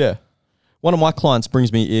chickens. Yeah. One of my clients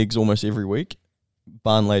brings me eggs almost every week.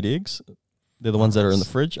 Barn-laid eggs. They're the ones that are in the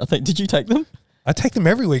fridge. I think, did you take them? I take them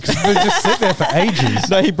every week because they just sit there for ages.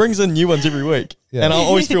 No, he brings in new ones every week. Yeah. And I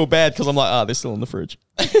always feel bad because I'm like, they're still in the fridge.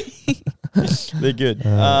 They're good.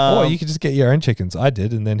 Or you could just get your own chickens. I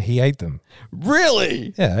did, and then he ate them.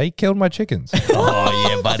 Really? Yeah, he killed my chickens. Oh,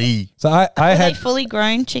 yeah, buddy. So I Are had they fully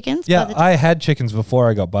grown chickens? Yeah, I had chickens before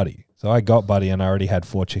I got Buddy. So I got Buddy and I already had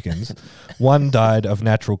 4 chickens. One died of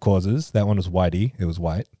natural causes. That one was Whitey. It was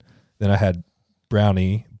white. Then I had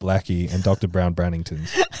Brownie, Blackie, and Dr. Brown Browningtons.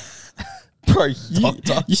 Bro,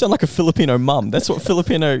 you sound like a Filipino mum. That's what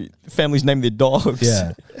Filipino families name their dogs.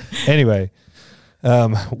 Yeah. Anyway,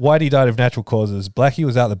 Whitey died of natural causes. Blackie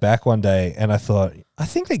was out the back one day and I thought, I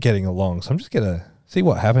think they're getting along. So I'm just going to see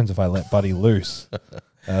what happens if I let Buddy loose.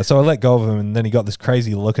 So I let go of him, and then he got this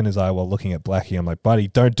crazy look in his eye while looking at Blackie. I'm like, Buddy,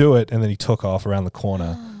 don't do it. And then he took off around the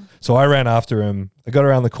corner. So I ran after him. I got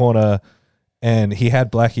around the corner, and he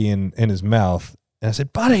had Blackie in his mouth. And I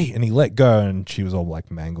said, Buddy. And he let go, and she was all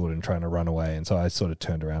like mangled and trying to run away. And so I sort of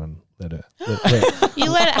turned around and let her.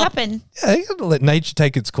 You let it happen. Yeah, you got to let nature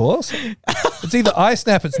take its course. It's either I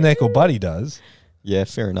snap its neck or Buddy does. Yeah,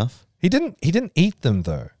 fair enough. He didn't eat them,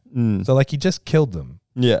 though. So, like, he just killed them.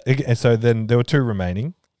 Yeah. And so then there were 2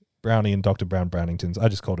 remaining, Brownie and Dr. Brown Browningtons. I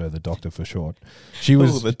just called her the doctor for short. She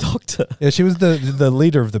was the doctor. Yeah, she was the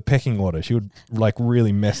leader of the pecking order. She would like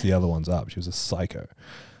really mess the other ones up. She was a psycho.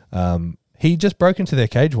 He just broke into their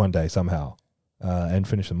cage one day somehow and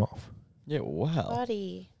finished them off. Yeah, wow.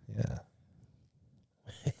 Buddy, Yeah.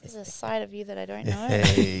 there's a side of you that I don't know.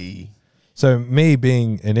 Hey. So me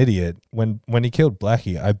being an idiot, when he killed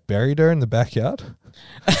Blackie, I buried her in the backyard.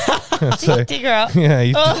 So, Dig her up. yeah,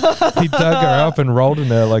 he dug her up and rolled in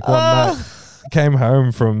her like one night. Came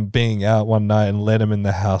home from being out one night and let him in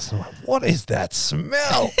the house. And I'm like, what is that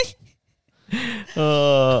smell?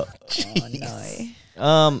 Oh,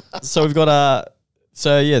 no. So we've got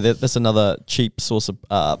that's another cheap source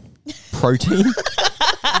of protein.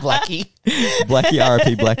 Blackie. Blackie,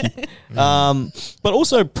 RIP Blackie. But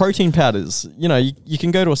also protein powders. You know, you can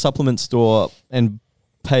go to a supplement store and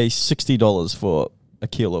pay $60 for a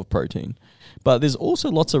kilo of protein. But there's also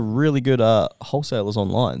lots of really good wholesalers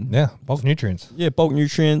online. Yeah, bulk nutrients. Yeah, bulk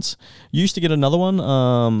nutrients. You used to get another one.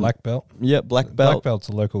 Black Belt. Yeah, Black Belt. Black Belt's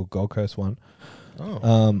a local Gold Coast one.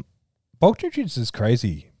 Oh. Bulk nutrients is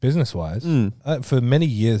crazy business-wise. For many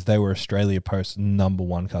years, they were Australia Post's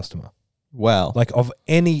 #1 customer. Wow. Like, of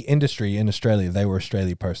any industry in Australia, they were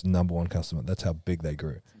Australia Post's #1 customer. That's how big they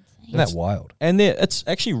grew. Isn't that wild? And it's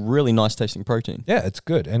actually really nice tasting protein. Yeah, it's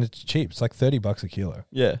good. And it's cheap. It's like $30 a kilo.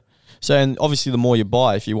 Yeah. So, and obviously the more you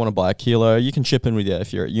buy, if you want to buy a kilo, you can chip in with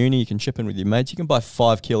if you're at uni, you can chip in with your mates. You can buy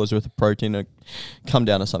 5 kilos worth of protein and come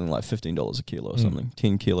down to something like $15 a kilo or something,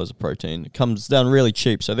 10 kilos of protein. It comes down really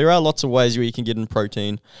cheap. So there are lots of ways where you can get in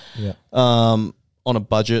protein Yeah. on a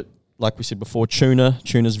budget. Like we said before,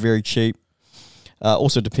 tuna's very cheap.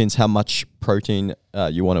 Also depends how much protein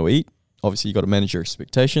you want to eat. Obviously, you got to manage your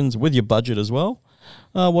expectations with your budget as well.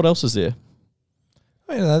 What else is there?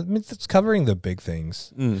 I mean, it's covering the big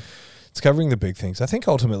things. It's covering the big things. I think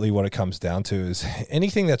ultimately what it comes down to is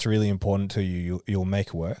anything that's really important to you, you'll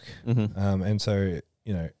make work. And so,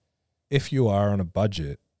 you know, if you are on a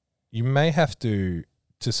budget, you may have to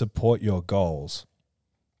support your goals,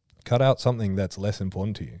 cut out something that's less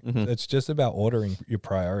important to you. It's just about ordering your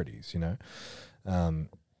priorities, you know.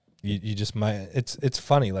 You just might. It's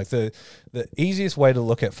funny. Like the easiest way to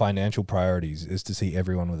look at financial priorities is to see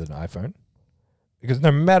everyone with an iPhone, because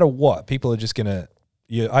no matter what, people are just gonna.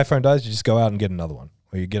 Your iPhone dies, you just go out and get another one.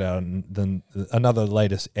 or you get out another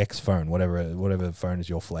latest X phone, whatever phone is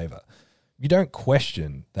your flavor. You don't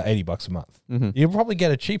question the $80 a month. Mm-hmm. You'll probably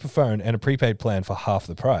get a cheaper phone and a prepaid plan for half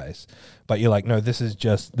the price. But you're like, no, this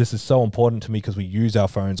is so important to me because we use our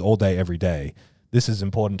phones all day, every day. This is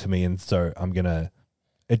important to me, and so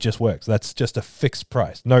it just works. That's just a fixed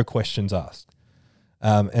price, no questions asked.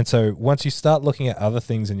 And so once you start looking at other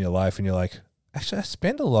things in your life and you're like, actually, I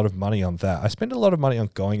spend a lot of money on that. I spend a lot of money on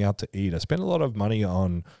going out to eat. I spend a lot of money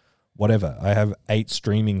on whatever. I have 8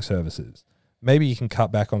 streaming services. Maybe you can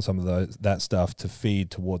cut back on some of that stuff to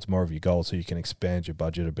feed towards more of your goals so you can expand your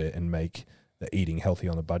budget a bit and make the eating healthy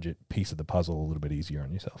on the budget piece of the puzzle a little bit easier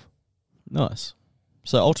on yourself. Nice.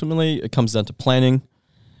 So ultimately, it comes down to planning.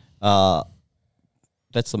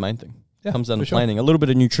 That's the main thing. It comes down to planning. A little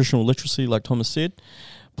bit of nutritional literacy, like Thomas said.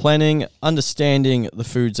 Planning, understanding the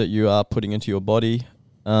foods that you are putting into your body.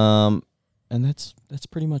 And that's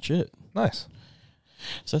pretty much it. Nice.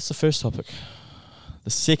 So that's the first topic. The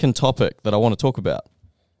second topic that I want to talk about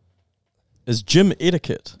is gym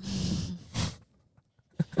etiquette.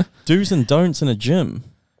 Do's and don'ts in a gym.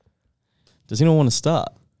 Does anyone want to start?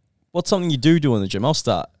 What's something you do in the gym? I'll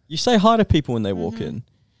start. You say hi to people when they walk in.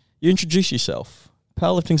 You introduce yourself.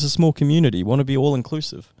 Powerlifting's a small community. You want to be all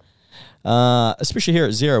inclusive. Especially here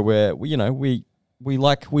at Zero, where we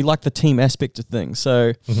like the team aspect of things.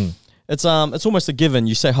 So it's almost a given.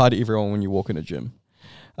 You say hi to everyone when you walk in a gym.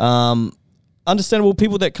 Understandable.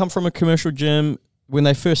 People that come from a commercial gym, when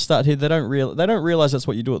they first start here, they don't realize that's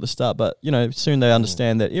what you do at the start. But soon they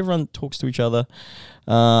understand that everyone talks to each other.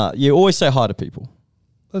 You always say hi to people.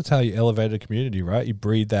 That's how you elevate a community, right? You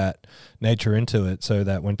breed that nature into it so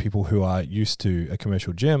that when people who are used to a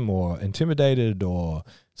commercial gym or intimidated or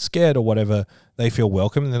scared or whatever, they feel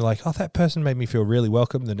welcome and they're like, oh, that person made me feel really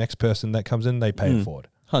welcome. The next person that comes in, they pay it forward.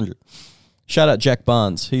 100. Shout out Jack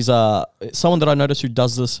Barnes. He's someone that I notice who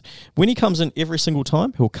does this. When he comes in every single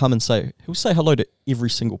time, he'll say hello to every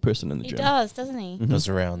single person in the gym. He does, doesn't he? Mm-hmm. Those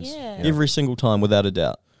rounds. Yeah. Every single time, without a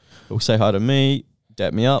doubt. He'll say hi to me,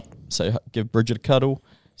 dap me up, give Bridget a cuddle,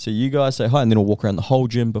 see you guys, say hi, and then he'll walk around the whole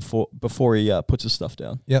gym before he puts his stuff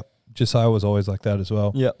down. Yep. Josiah was always like that as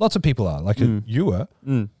well. Yeah. Lots of people are. Like you were.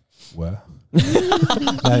 Were.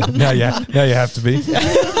 now you have to be.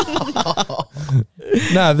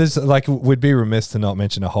 No, this we'd be remiss to not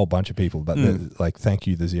mention a whole bunch of people, but thank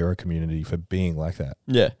you, the Zero community, for being like that.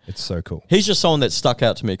 Yeah, it's so cool. He's just someone that stuck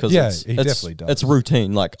out to me because he definitely does. It's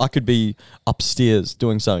routine. Like I could be upstairs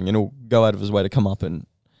doing something, and he'll go out of his way to come up and,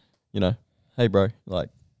 hey bro, like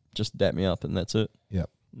just dap me up, and that's it. Yep.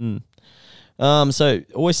 So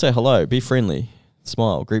always say hello, be friendly.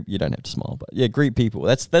 Smile, greet. You don't have to smile, but yeah, greet people.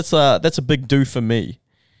 That's a big do for me.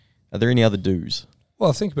 Are there any other do's?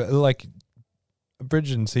 Well, think about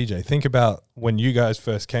Bridget and CJ. Think about when you guys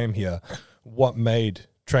first came here. What made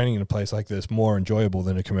training in a place like this more enjoyable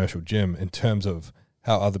than a commercial gym in terms of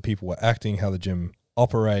how other people were acting, how the gym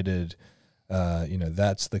operated?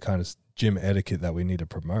 That's the kind of gym etiquette that we need to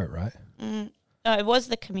promote, right? It was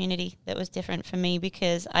the community that was different for me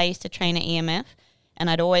because I used to train at EMF. And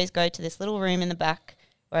I'd always go to this little room in the back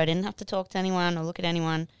where I didn't have to talk to anyone or look at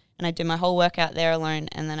anyone. And I'd do my whole workout there alone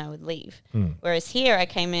and then I would leave. Whereas here I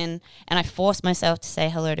came in and I forced myself to say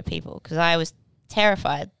hello to people because I was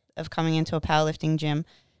terrified of coming into a powerlifting gym.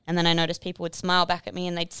 And then I noticed people would smile back at me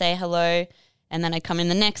and they'd say hello. And then I'd come in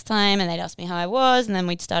the next time and they'd ask me how I was. And then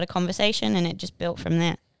we'd start a conversation and it just built from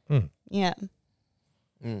there. Yeah.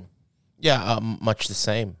 Yeah, much the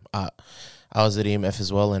same. I was at EMF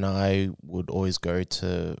as well, and I would always go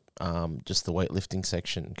to just the weightlifting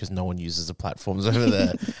section because no one uses the platforms over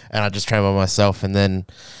there, and I just train by myself. And then,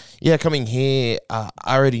 coming here, I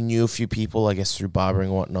already knew a few people, I guess, through barbering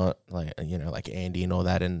and whatnot, like Andy and all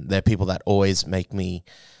that, and they're people that always make me,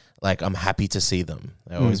 I'm happy to see them.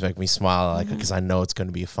 They always make me smile, because I know it's going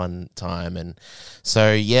to be a fun time. And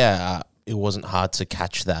so, it wasn't hard to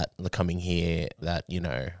catch that coming here, that,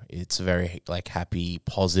 it's a very, happy,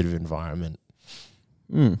 positive environment.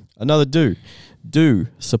 Another do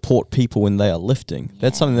support people when they are lifting.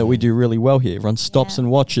 That's something that we do really well here. Everyone stops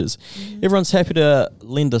and watches. Everyone's happy to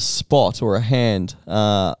lend a spot or a hand.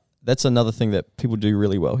 That's another thing that people do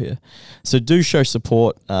really well here. So do show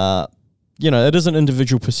support. It is an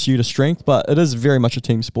individual pursuit of strength, but it is very much a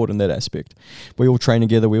team sport in that aspect. We all train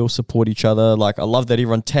together. We all support each other. I love that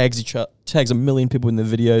everyone tags a million people in their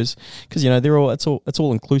videos because it's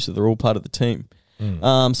all inclusive. They're all part of the team.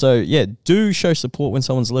 Do show support when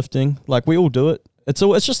someone's lifting. We all do it.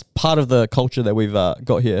 It's just part of the culture that we've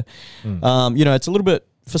got here. It's a little bit,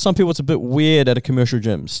 for some people, it's a bit weird at a commercial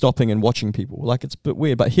gym, stopping and watching people. It's a bit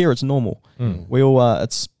weird, but here it's normal. We all,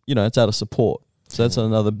 it's out of support. So that's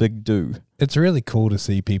another big do. It's really cool to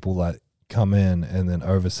see people like come in and then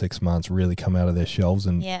over 6 months really come out of their shells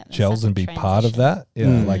and be part of that.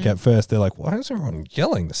 Yeah, like at first they're like, why is everyone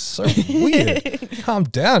yelling? This is so weird. Calm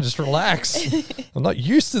down, just relax. I'm not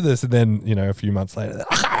used to this. And then, a few months later,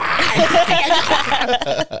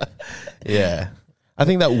 yeah. I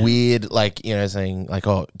think that weird, like, saying like,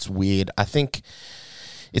 oh, it's weird. I think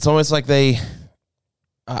it's almost like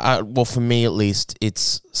well, for me at least,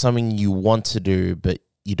 it's something you want to do, but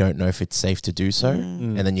you don't know if it's safe to do so.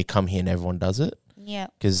 And then you come here and everyone does it. Yeah.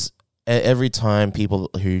 Because every time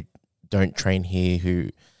people who don't train here,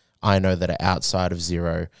 who I know that are outside of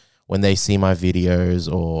Zero, when they see my videos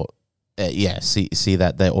or, see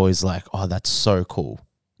that, they're always like, oh, that's so cool.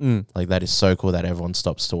 Like, that is so cool that everyone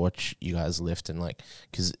stops to watch you guys lift. And like,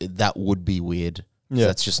 because that would be weird. Yeah.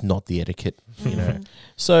 That's just not the etiquette,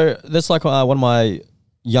 So that's like one of my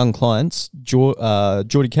young clients,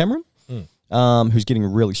 Geordie Cameron. Who's getting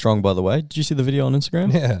really strong, by the way. Did you see the video on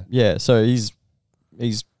Instagram? Yeah. Yeah, so he's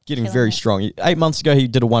getting very strong. 8 months ago, he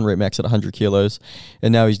did a 1 rep max at 100 kilos,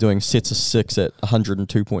 and now he's doing sets of 6 at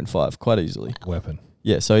 102.5 quite easily. Weapon.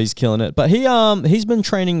 Yeah, so he's killing it. But he's been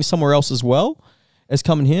training somewhere else as well as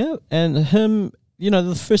coming here, and him,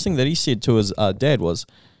 the first thing that he said to his dad was,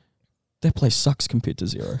 that place sucks compared to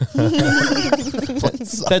Zero.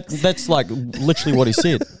 That's like literally what he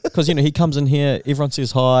said. Because, he comes in here, everyone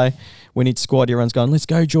says hi. When he'd squat, everyone's going, let's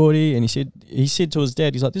go, Geordie. And he said to his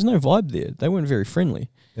dad, he's like, there's no vibe there. They weren't very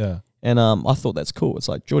friendly. Yeah. And I thought that's cool. It's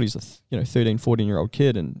like Geordie's a 13, 14-year-old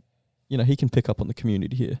kid, and, he can pick up on the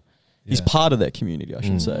community here. Yeah. He's part of that community, I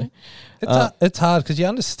should say. It's hard because you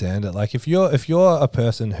understand it. Like if you're a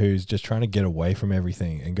person who's just trying to get away from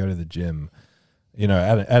everything and go to the gym, at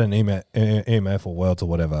an EMF or Worlds or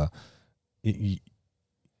whatever,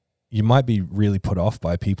 you might be really put off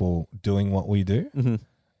by people doing what we do. Mm-hmm.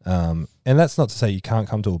 And that's not to say you can't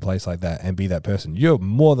come to a place like that and be that person. You're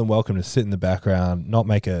more than welcome to sit in the background, not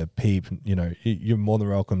make a peep. You're more than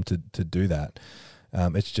welcome to do that.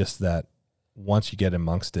 It's just that once you get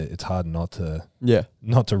amongst it, it's hard not to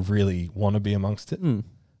really want to be amongst it.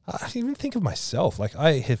 I even think of myself. Like,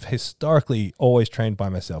 I have historically always trained by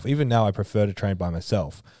myself. Even now, I prefer to train by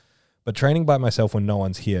myself. But training by myself when no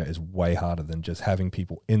one's here is way harder than just having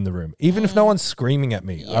people in the room. Even if no one's screaming at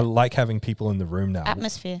me, I like having people in the room now.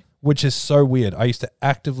 Atmosphere. Which is so weird. I used to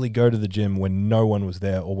actively go to the gym when no one was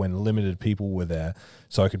there or when limited people were there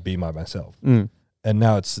so I could be myself. And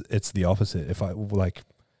now it's the opposite.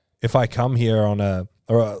 If I come here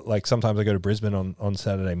like sometimes I go to Brisbane on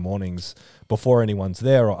Saturday mornings before anyone's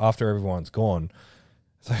there or after everyone's gone.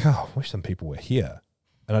 It's like, oh, I wish some people were here.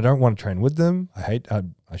 And I don't want to train with them. I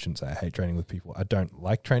shouldn't say I hate training with people. I don't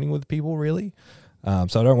like training with people really.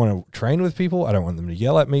 So I don't want to train with people. I don't want them to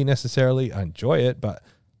yell at me necessarily. I enjoy it, but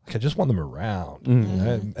I just want them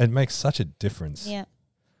around. It makes such a difference. Yeah.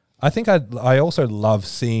 I think I also love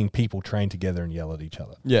seeing people train together and yell at each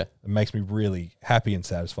other. Yeah. It makes me really happy and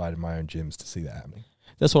satisfied in my own gyms to see that happening.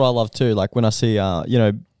 That's what I love too. Like when I see,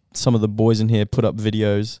 some of the boys in here put up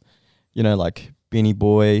videos, like Benny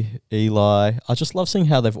Boy, Eli. I just love seeing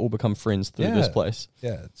how they've all become friends through this place.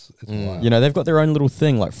 Yeah, it's wild. They've got their own little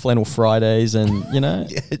thing like Flannel Fridays and,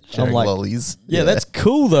 sharing lollies. Yeah, that's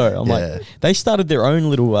cool though. I'm like, they started their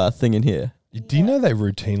own little thing in here. Do you know they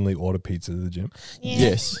routinely order pizza at the gym? Yeah.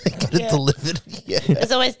 Yes. They get it delivered. Yeah.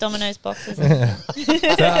 There's always Domino's boxes. So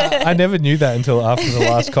I never knew that until after the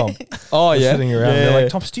last comp. Oh, yeah. Sitting around. Yeah. They're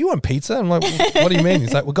like, Thomas, do you want pizza? I'm like, what do you mean?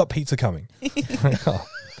 He's like, we've got pizza coming. I'm like, oh,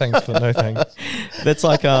 thanks, but no thanks. That's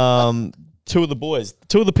like two of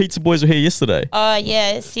the pizza boys were here yesterday. Oh,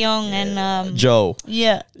 yeah. Seong and... Joel.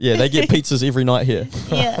 Yeah. Yeah, they get pizzas every night here.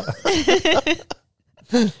 Yeah.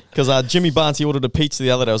 Because Jimmy Barnes, he ordered a pizza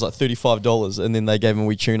the other day. It was like $35, and then they gave him a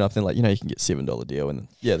wee tune up. And like, you can get $7 deal, and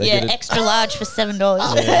they get it. Extra large for $7.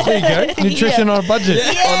 Yeah. There you go, nutrition on a budget.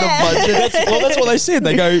 Yeah. On a budget. That's what they said.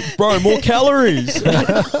 They go, bro, more calories.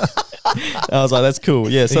 I was like, that's cool.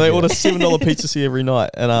 Yeah, so they order $7 pizzas here every night,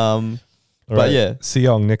 and but yeah,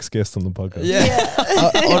 Seong, next guest on the podcast. Yeah,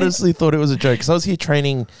 I honestly thought it was a joke because I was here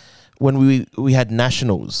training when we had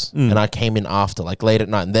nationals and I came in after, like late at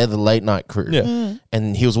night, and they're the late night crew. Yeah.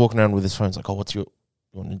 And he was walking around with his phone. He's like, oh, you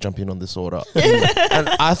want to jump in on this order? And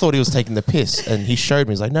I thought he was taking the piss, and he showed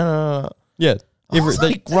me. He's like, no. Yeah.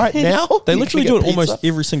 Right now? They literally do it almost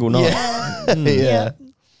every single night. Yeah. Yeah.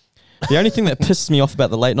 The only thing that pisses me off about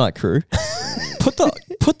the late night crew, put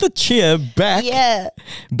the chair back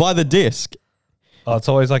by the desk. Oh, it's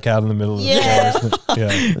always like out in the middle of the chair, isn't it?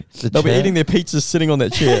 Yeah. They'll be eating their pizzas sitting on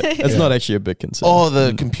that chair. It's not actually a big concern. Oh,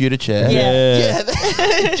 the computer chair. Yeah.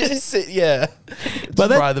 Just sit, but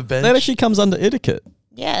that actually comes under etiquette.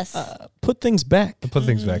 Yes. Put things back. Put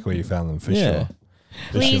things back where you found them for Yeah. sure.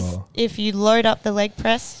 For Please, sure. if you load up the leg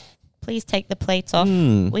press, please take the plates off.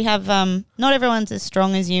 Mm. We have not everyone's as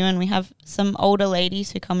strong as you, and we have some older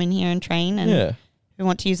ladies who come in here and train and who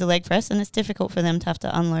want to use the leg press, and it's difficult for them to have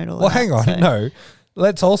to unload all Well, of that. hang on. so- No.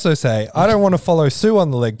 Let's also say, I don't want to follow Sue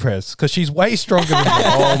on the leg press because she's way stronger than me.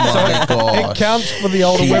 Oh my It gosh. counts for the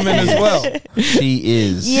older women as well. She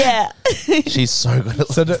is. Yeah. She's so good at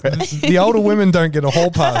So the older women don't get a hall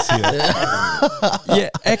pass here. Yeah,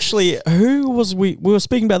 actually, we were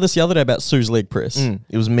speaking about this the other day about Sue's leg press.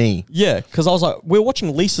 It was me. Yeah, because I was like, we were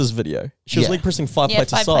watching Lisa's video. She was Yeah. leg pressing 5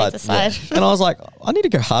 plates 5 aside. plates aside. And I was like, I need to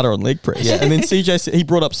go harder on leg press. Yeah. And then CJ said, he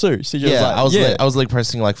brought up Sue. CJ was Yeah, like, I was leg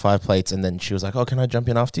pressing like 5 plates, and then she was like, "Oh, can I jump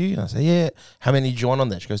in after you?" And I said, "Yeah." How many do you want on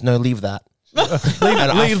there? She goes, "No, leave that."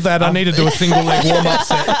 Leave that. I need to do a single leg warm up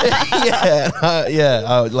set.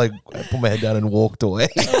 I like put my head down and walked away.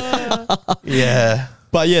 Yeah.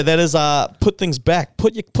 But yeah, that is put things back.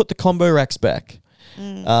 Put the combo racks back,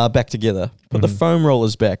 back together. Put the foam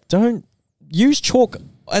rollers back. Don't use chalk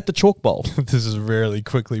at the chalk bowl. This is really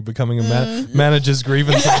quickly becoming a manager's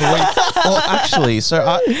grievance of the week. Well, actually,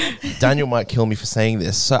 Daniel might kill me for saying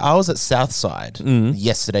this. So I was at Southside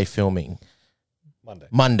yesterday filming.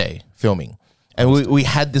 Monday filming. And we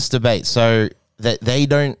had this debate. So that they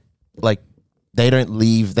don't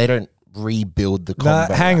rebuild the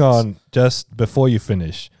combo. Hang racks. on. Just before you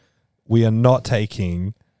finish, we are not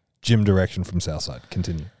taking gym direction from Southside.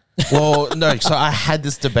 Continue. Well, no. So I had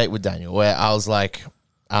this debate with Daniel where I was like,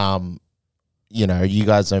 you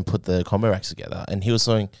guys don't put the combo racks together. And he was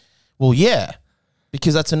saying, well, yeah,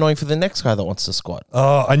 because that's annoying for the next guy that wants to squat.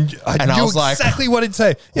 Oh, I knew was like, exactly what he'd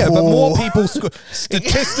say. Yeah, but more people,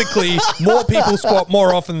 statistically, more people squat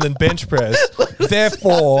more often than bench press.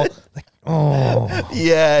 Therefore,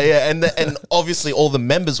 Yeah. And obviously all the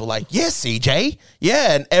members were like, yeah, CJ.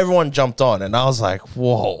 Yeah. And everyone jumped on. And I was like,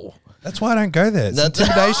 whoa. that's why I don't go there. It's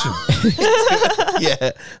intimidation.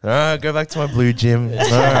 Yeah. All right, go back to my blue gym. All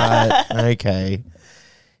right. Okay.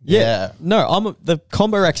 Yeah. No, the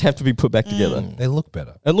combo racks have to be put back together. They look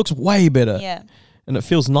better. It looks way better. Yeah. And it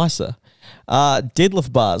feels nicer.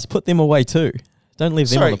 Deadlift bars, put them away too. Don't leave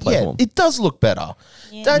them on the platform. It does look better.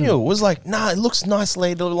 Yeah. Daniel was like, nah, it looks nice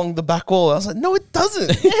laid along the back wall. I was like, no, it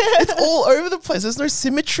doesn't. It's all over the place. There's no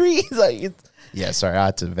symmetry. Sorry, I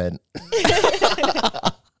had to vent.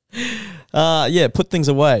 Put things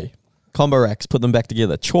away. Combo racks, put them back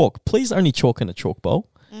together. Chalk, please only chalk in a chalk bowl.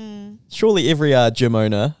 Surely every gym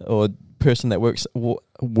owner or person that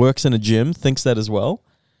works in a gym thinks that as well.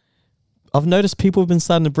 I've noticed people have been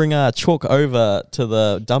starting to bring chalk over to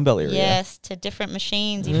the dumbbell area. Yes, to different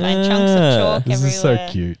machines. You find chunks of chalk This everywhere. is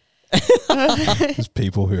so cute. There's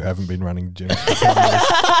people who haven't been running gyms for 10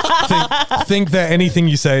 years think that anything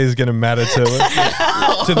you say is going to matter to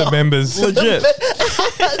the members. Legit.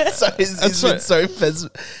 It's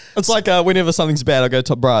It's like whenever something's bad, I go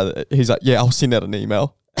to Brian. He's like, yeah, I'll send out an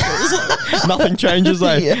email. Nothing changes.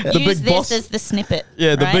 Like, Yeah. the Use big this boss. as the snippet.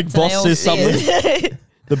 Yeah, the right? big So they boss all says see something. it.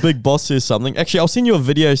 The big boss says something. Actually, I'll send you a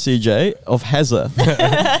video, CJ, of Hazza.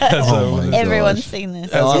 Everyone's seen this.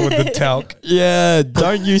 With the talc. Yeah,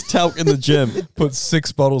 don't use talc in the gym. Put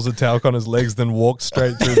 6 bottles of talc on his legs, then walk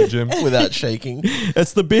straight through the gym. without shaking.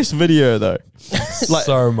 It's the best video though. Like-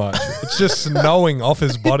 so much. It's just snowing off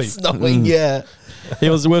his body. Snowing, yeah. We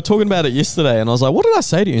were talking about it yesterday, and I was like, "What did I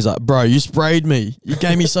say to you?" He's like, "Bro, you sprayed me. You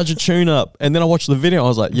gave me such a tune up." And then I watched the video. And I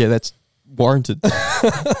was like, "Yeah, that's warranted."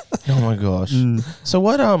 Oh my gosh. So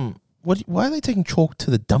why are they taking chalk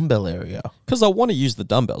to the dumbbell area? Because I want to use the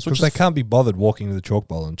dumbbells, which Because is they can't be bothered walking to the chalk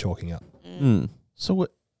bowl and chalking up. So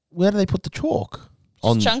where do they put the chalk?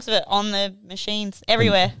 on. Chunks of it on the machines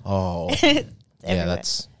everywhere. Oh, Everywhere. yeah,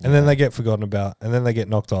 that's And then they get forgotten about. And then they get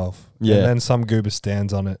knocked off. Yeah. And then some goober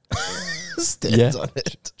stands on it. stands Yeah. on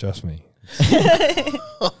it. Trust me.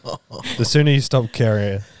 The sooner you stop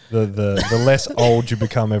carrying, the less old you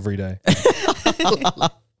become every day.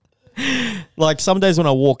 Like some days when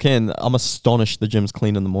I walk in, I'm astonished the gym's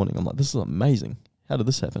clean in the morning. I'm like, this is amazing. How did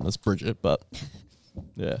this happen? It's Bridget, but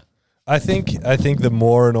yeah. I think the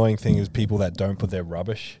more annoying thing is people that don't put their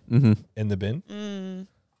rubbish in the bin.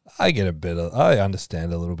 I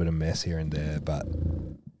understand a little bit of mess here and there, but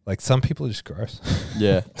like some people are just gross.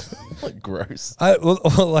 Yeah. Like gross.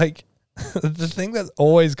 Like the thing that's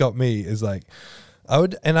always got me is like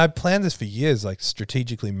I planned this for years, like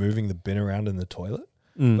strategically moving the bin around in the toilet,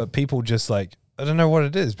 but people just like, I don't know what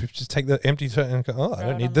it is. People just take the empty toilet and go, oh, I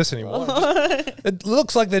don't need this anymore. It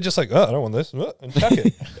looks like they're just like, oh, I don't want this, and chuck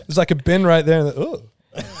it. There's like a bin right there. And oh.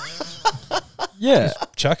 Yeah.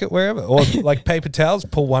 Chuck it wherever. Or like paper towels,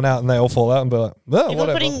 pull one out and they all fall out and be like, oh, People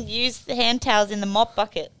whatever. putting used hand towels in the mop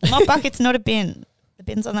bucket. The mop bucket's not a bin. The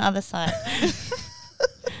bin's on the other side.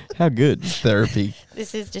 How good. Therapy.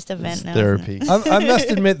 This is just a vent now. Therapy. I must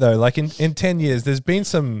admit though, like in 10 years, there's been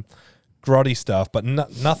some grotty stuff, but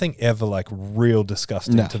nothing ever like real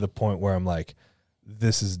disgusting No. to the point where I'm like,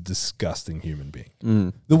 this is a disgusting human being.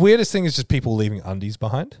 Mm. The weirdest thing is just people leaving undies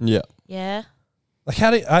behind. Yeah. Yeah. Like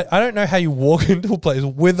I don't know how you walk into a place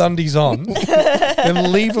with undies on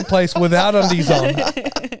and leave a place without undies on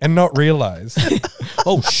and not realize.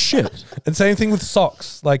 Oh, shit. And same thing with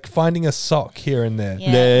socks, like finding a sock here and there.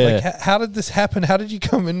 Yeah. Like how did this happen? How did you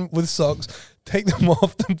come in with socks, take them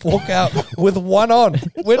off, then walk out with one on?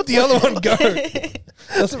 Where did the other one go?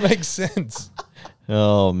 Doesn't make sense.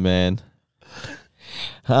 Oh, man.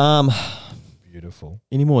 Beautiful.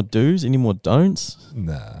 Any more do's? Any more don'ts?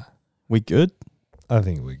 Nah, We good? I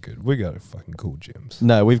think we're good. We got a fucking cool gyms.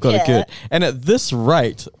 No, we've got it Yeah. good. And at this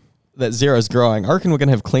rate that Zero's growing, I reckon we're going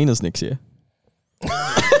to have cleaners next year.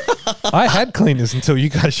 I had cleaners until you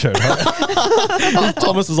guys showed up.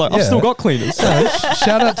 Thomas is like, I've Yeah. still got cleaners.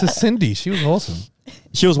 Shout out to Cindy. She was awesome.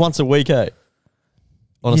 She was once a week, eh?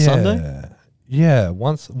 On a Sunday? Yeah,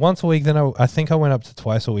 once a week. Then I think I went up to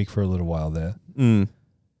twice a week for a little while there. Mm.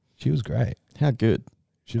 She was great. How good.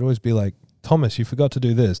 She'd always be like, Thomas, you forgot to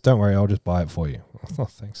do this. Don't worry, I'll just buy it for you. Oh,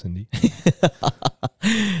 thanks, Cindy.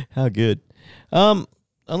 How good.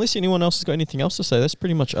 Unless anyone else has got anything else to say, that's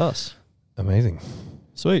pretty much us. Amazing.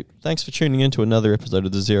 Sweet. Thanks for tuning in to another episode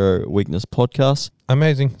of the Zero Weakness Podcast.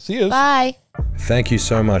 Amazing. See you. Bye. Thank you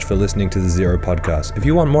so much for listening to the Zero Podcast. If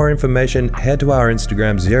you want more information, head to our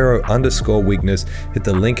Instagram, zero_weakness. Hit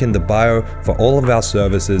the link in the bio for all of our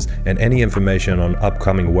services and any information on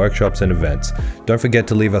upcoming workshops and events. Don't forget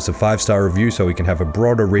to leave us a 5-star review so we can have a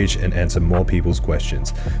broader reach and answer more people's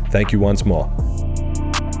questions. Thank you once more.